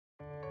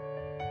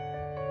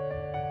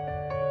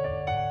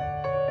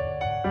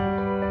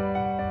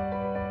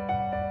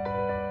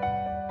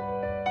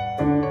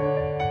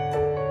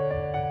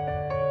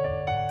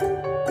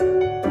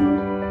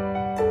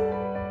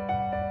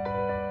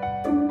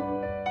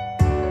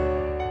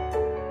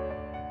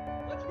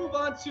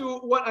to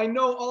what I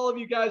know all of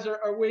you guys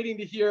are waiting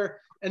to hear,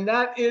 and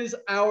that is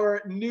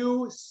our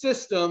new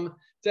system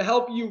to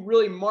help you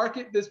really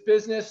market this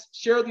business,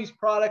 share these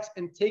products,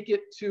 and take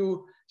it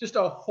to just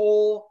a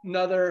whole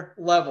nother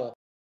level.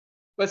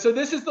 But so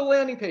this is the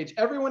landing page.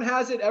 Everyone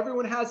has it.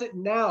 Everyone has it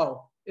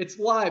now. It's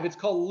live. It's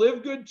called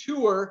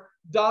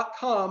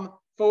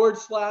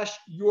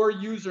livegoodtour.com/your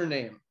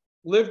username.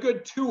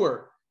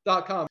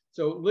 livegoodtour.com.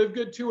 So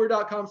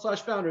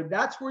livegoodtour.com/founder.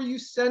 That's where you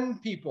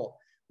send people.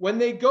 When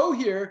they go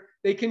here,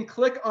 they can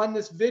click on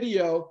this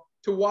video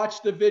to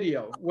watch the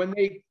video. When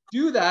they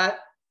do that,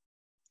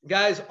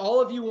 guys,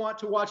 all of you want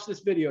to watch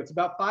this video. It's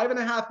about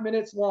 5.5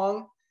 minutes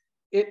long.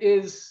 It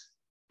is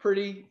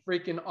pretty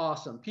freaking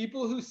awesome.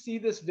 People who see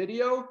this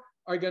video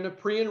are going to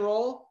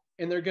pre-enroll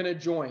and they're going to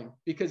join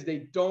because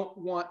they don't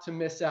want to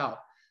miss out.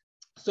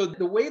 So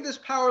the way this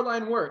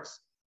Powerline works,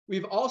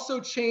 we've also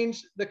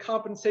changed the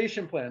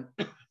compensation plan.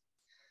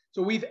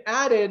 So I've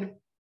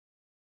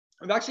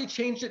actually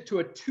changed it to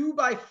a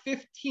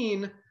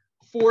 2x15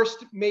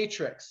 forced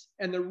matrix.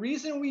 And the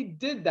reason we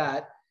did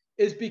that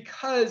is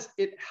because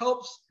it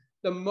helps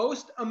the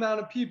most amount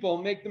of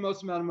people make the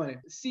most amount of money.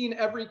 Seen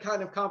every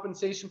kind of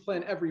compensation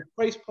plan, every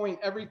price point,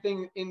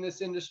 everything in this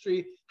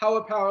industry, how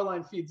a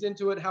Powerline feeds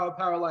into it, how a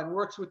Powerline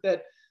works with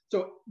it.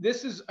 So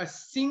this is a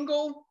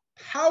single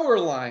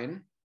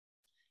Powerline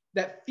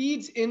that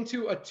feeds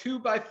into a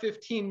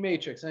 2x15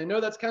 matrix. And I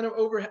know that's kind of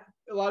over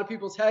a lot of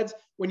people's heads.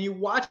 When you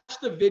watch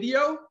the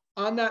video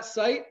on that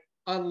site,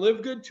 on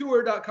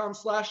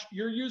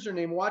livegoodtour.com/your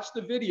username, watch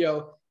the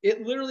video.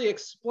 It literally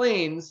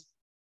explains,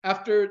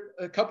 after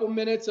a couple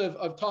minutes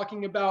of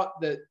talking about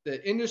the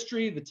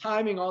industry, the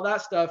timing, all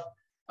that stuff,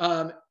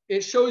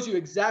 it shows you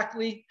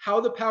exactly how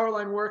the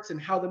Powerline works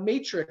and how the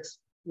matrix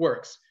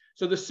works.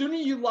 So the sooner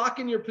you lock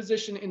in your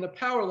position in the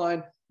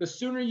Powerline, the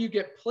sooner you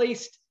get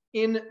placed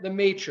in the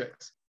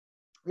matrix.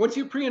 Once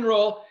you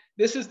pre-enroll,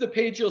 this is the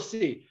page you'll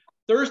see.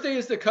 Thursday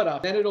is the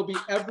cutoff. Then it'll be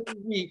every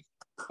week,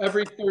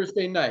 every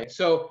Thursday night.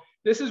 So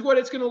this is what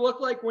it's going to look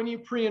like when you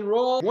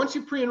pre-enroll. Once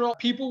you pre-enroll,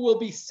 people will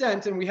be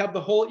sent, and we have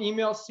the whole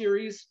email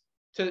series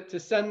to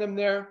send them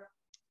there,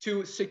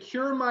 to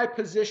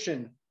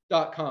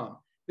securemyposition.com.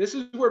 This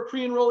is where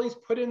pre-enrollees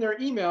put in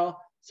their email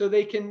so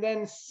they can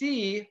then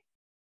see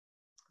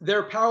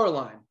their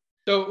Powerline.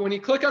 So when you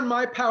click on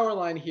My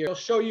Powerline here, it'll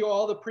show you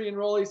all the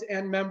pre-enrollees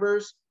and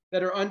members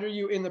that are under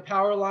you in the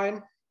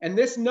Powerline. And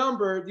this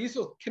number, these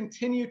will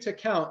continue to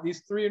count,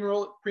 these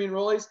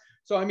pre-enrollees.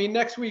 So, I mean,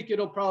 next week,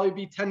 it'll probably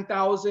be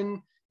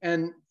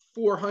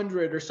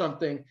 10,400 or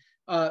something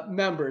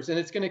members, and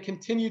it's going to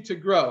continue to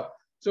grow.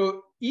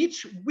 So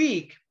each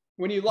week,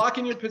 when you lock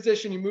in your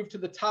position, you move to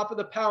the top of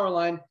the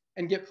Powerline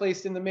and get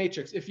placed in the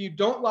matrix. If you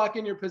don't lock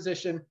in your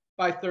position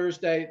by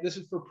Thursday, this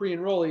is for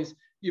pre-enrollees,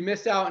 you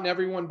miss out and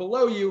everyone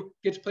below you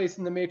gets placed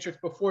in the matrix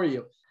before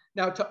you.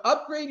 Now, to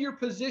upgrade your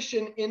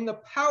position in the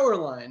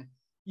Powerline,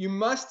 you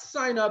must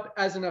sign up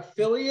as an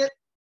affiliate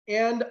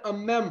and a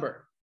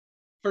member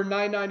for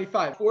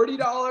 $9.95.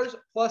 $40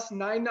 plus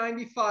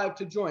 $9.95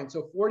 to join.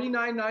 So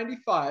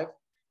 $49.95.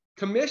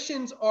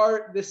 Commissions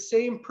are the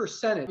same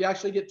percentage. You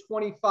actually get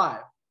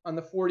 25 on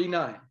the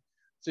 49.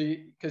 So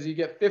because you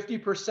get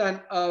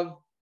 50% of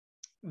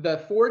the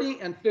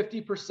 40 and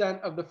 50%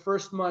 of the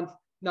first month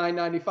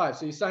 $9.95.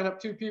 So you sign up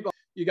 2 people,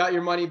 you got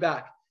your money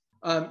back.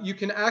 You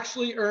can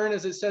actually earn,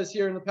 as it says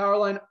here in the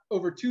Powerline,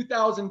 over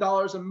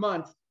 $2,000 a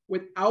month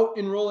without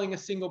enrolling a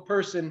single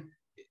person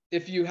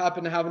if you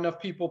happen to have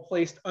enough people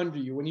placed under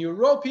you. When you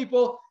enroll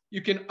people,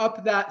 you can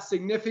up that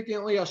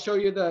significantly. I'll show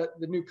you the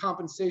new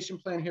compensation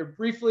plan here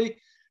briefly.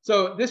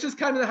 So this is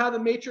kind of how the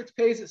matrix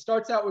pays. It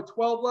starts out with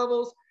 12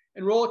 levels,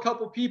 enroll a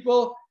couple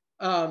people.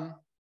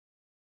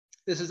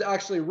 This is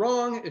actually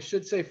wrong. It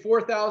should say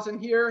 4,000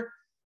 here.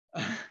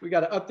 We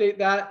got to update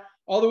that.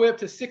 All the way up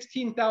to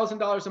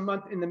 $16,000 a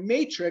month in the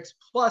matrix,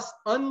 plus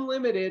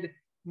unlimited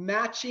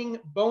matching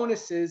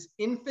bonuses,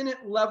 infinite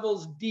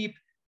levels deep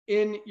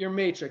in your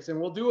matrix.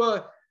 And we'll do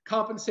a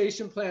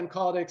compensation plan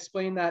call to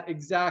explain that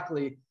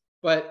exactly.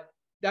 But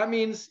that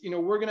means, you know,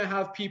 we're going to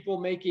have people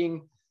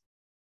making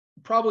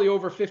probably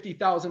over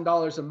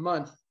 $50,000 a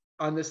month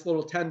on this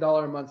little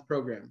 $10 a month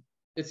program.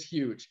 It's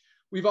huge.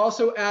 We've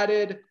also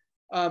added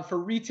for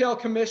retail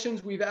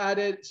commissions, we've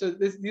added, so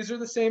these are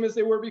the same as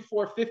they were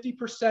before,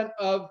 50%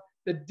 of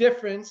the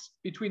difference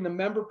between the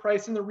member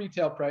price and the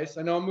retail price.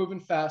 I know I'm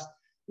moving fast.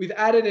 We've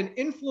added an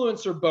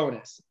influencer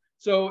bonus.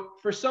 So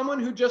for someone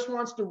who just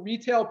wants to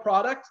retail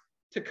product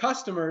to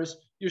customers,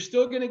 you're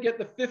still going to get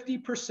the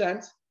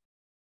 50%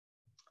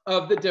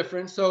 of the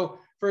difference. So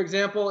for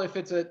example, if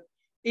it's a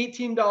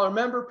 $18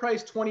 member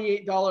price,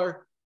 $28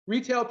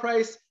 retail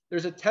price,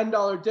 there's a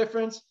 $10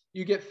 difference.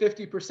 You get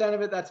 50%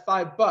 of it. That's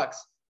 $5.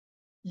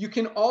 You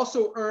can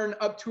also earn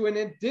up to an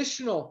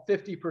additional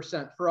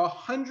 50% for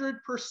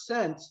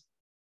 100%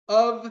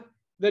 of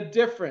the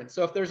difference.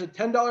 So if there's a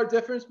 $10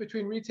 difference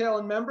between retail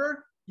and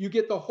member, you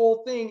get the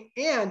whole thing.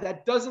 And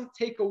that doesn't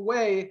take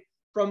away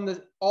from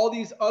all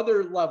these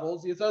other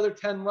levels, these other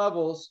 10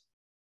 levels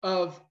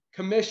of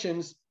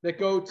commissions that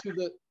go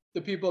to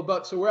the people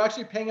above. So we're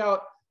actually paying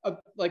out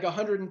like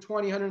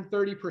 120,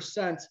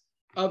 130%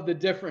 of the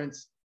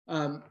difference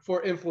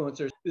for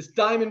influencers. This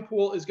diamond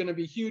pool is going to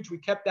be huge. We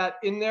kept that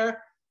in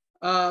there.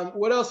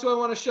 What else do I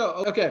want to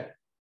show? Okay.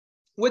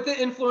 With the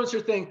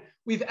influencer thing,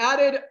 we've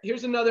added,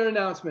 here's another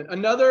announcement,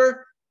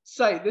 another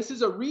site. This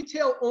is a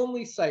retail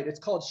only site. It's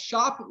called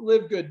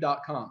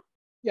shoplivegood.com.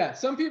 Yeah,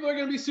 some people are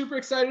going to be super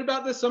excited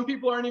about this. Some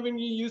people aren't even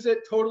going to use it.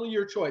 Totally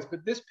your choice.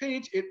 But this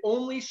page, it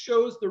only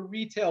shows the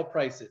retail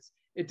prices.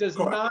 It does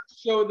not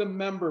show the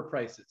member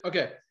prices.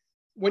 Okay.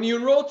 When you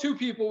enroll 2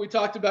 people, we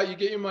talked about you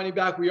get your money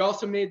back. We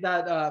also made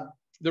that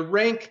the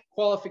rank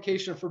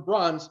qualification for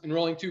bronze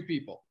enrolling 2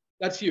 people.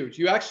 That's huge.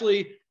 You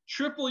actually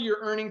triple your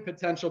earning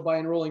potential by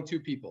enrolling 2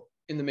 people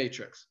in the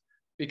matrix,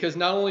 because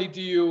not only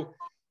do you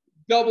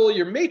double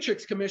your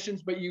matrix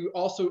commissions, but you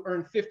also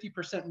earn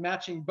 50%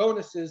 matching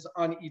bonuses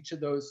on each of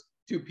those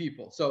 2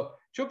 people. So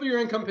triple your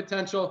income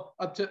potential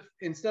up to,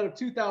 instead of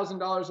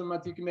 $2,000 a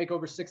month, you can make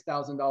over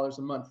 $6,000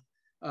 a month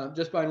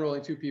just by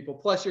enrolling 2 people.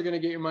 Plus you're going to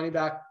get your money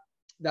back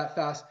that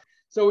fast.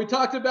 So we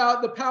talked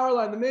about the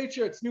Powerline, the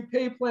matrix, new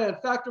pay plan,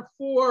 factor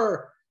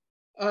 4.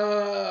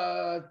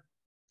 I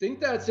think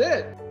that's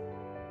it.